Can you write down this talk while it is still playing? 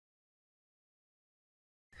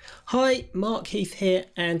Hi, Mark Heath here,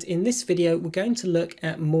 and in this video we're going to look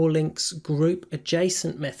at MoreLINQ's group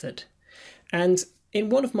adjacent method. And in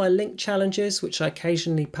one of my link challenges, which I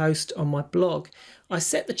occasionally post on my blog, I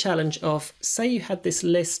set the challenge of, say you had this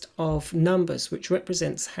list of numbers which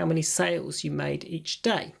represents how many sales you made each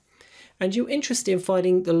day, and you're interested in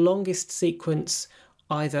finding the longest sequence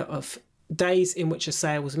either of days in which a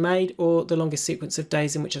sale was made or the longest sequence of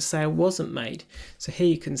days in which a sale wasn't made. So here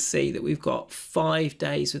you can see that we've got 5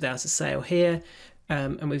 days without a sale here,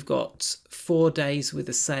 and we've got 4 days with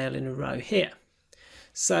a sale in a row here.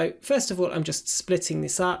 So first of all, I'm just splitting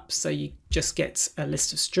this up so you just get a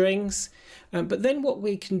list of strings. But then what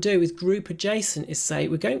we can do with group adjacent is say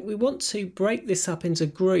we want to break this up into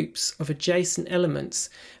groups of adjacent elements,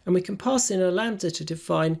 and we can pass in a lambda to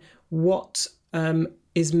define what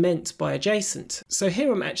is meant by adjacent. So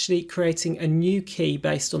here I'm actually creating a new key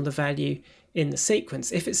based on the value in the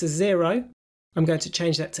sequence. If it's a 0, I'm going to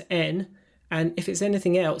change that to n, and if it's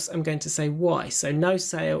anything else, I'm going to say y. So no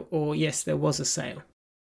sale or yes, there was a sale.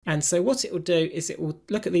 And so what it will do is it will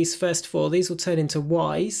look at these first 4, these will turn into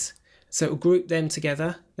y's, so it will group them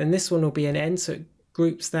together. Then this one will be an n, so it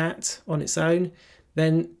groups that on its own.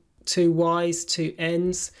 Then 2 y's, 2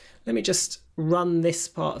 n's. Let me just run this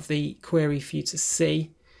part of the query for you to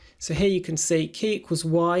see. So here you can see key equals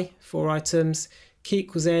y, 4 items, key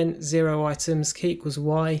equals n, 0 items, key equals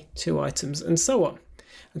y, 2 items, and so on.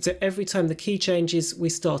 And so every time the key changes, we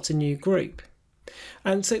start a new group.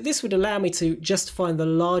 And so this would allow me to just find the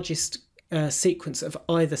largest sequence of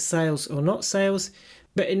either sales or not sales.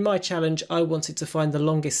 But in my challenge, I wanted to find the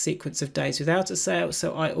longest sequence of days without a sale.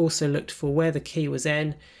 So I also looked for where the key was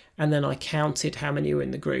n, and then I counted how many were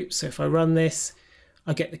in the group. So if I run this,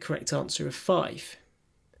 I get the correct answer of 5.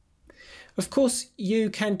 Of course, you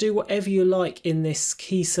can do whatever you like in this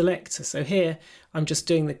key selector. So here, I'm just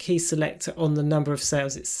doing the key selector on the number of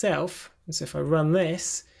sales itself. And so if I run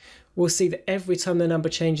this, we'll see that every time the number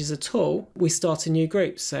changes at all, we start a new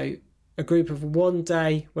group. So a group of 1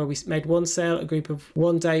 day where we made 1 sale, a group of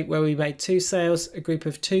 1 day where we made 2 sales, a group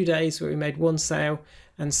of 2 days where we made 1 sale,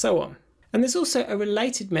 and so on. And there's also a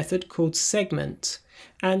related method called segment,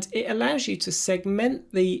 and it allows you to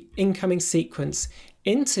segment the incoming sequence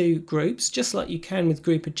into groups, just like you can with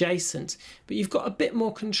group adjacent, but you've got a bit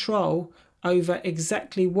more control over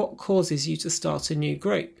exactly what causes you to start a new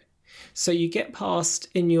group. So you get past,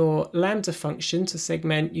 in your lambda function to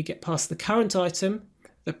segment, you get past the current item,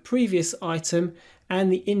 the previous item,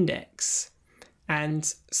 and the index. And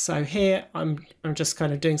so here I'm just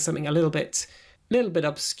kind of doing something a little bit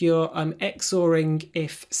obscure. I'm XORing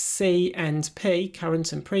if C and P,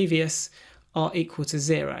 current and previous, are equal to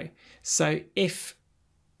 0. So if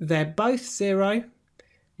they're both 0,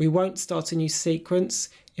 we won't start a new sequence.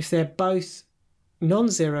 If they're both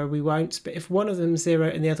non-zero, we won't. But if one of them is 0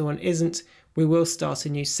 and the other one isn't, we will start a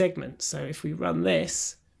new segment. So if we run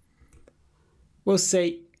this, we'll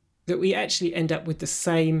see that we actually end up with the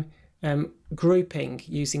same grouping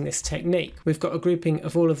using this technique. We've got a grouping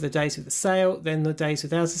of all of the days with the sale, then the days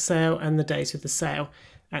without a sale, and the days with the sale,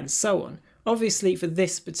 and so on. Obviously, for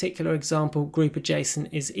this particular example, group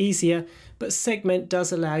adjacent is easier, but segment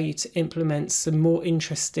does allow you to implement some more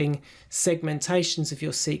interesting segmentations of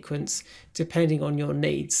your sequence depending on your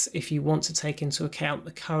needs, if you want to take into account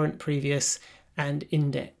the current, previous, and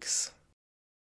index.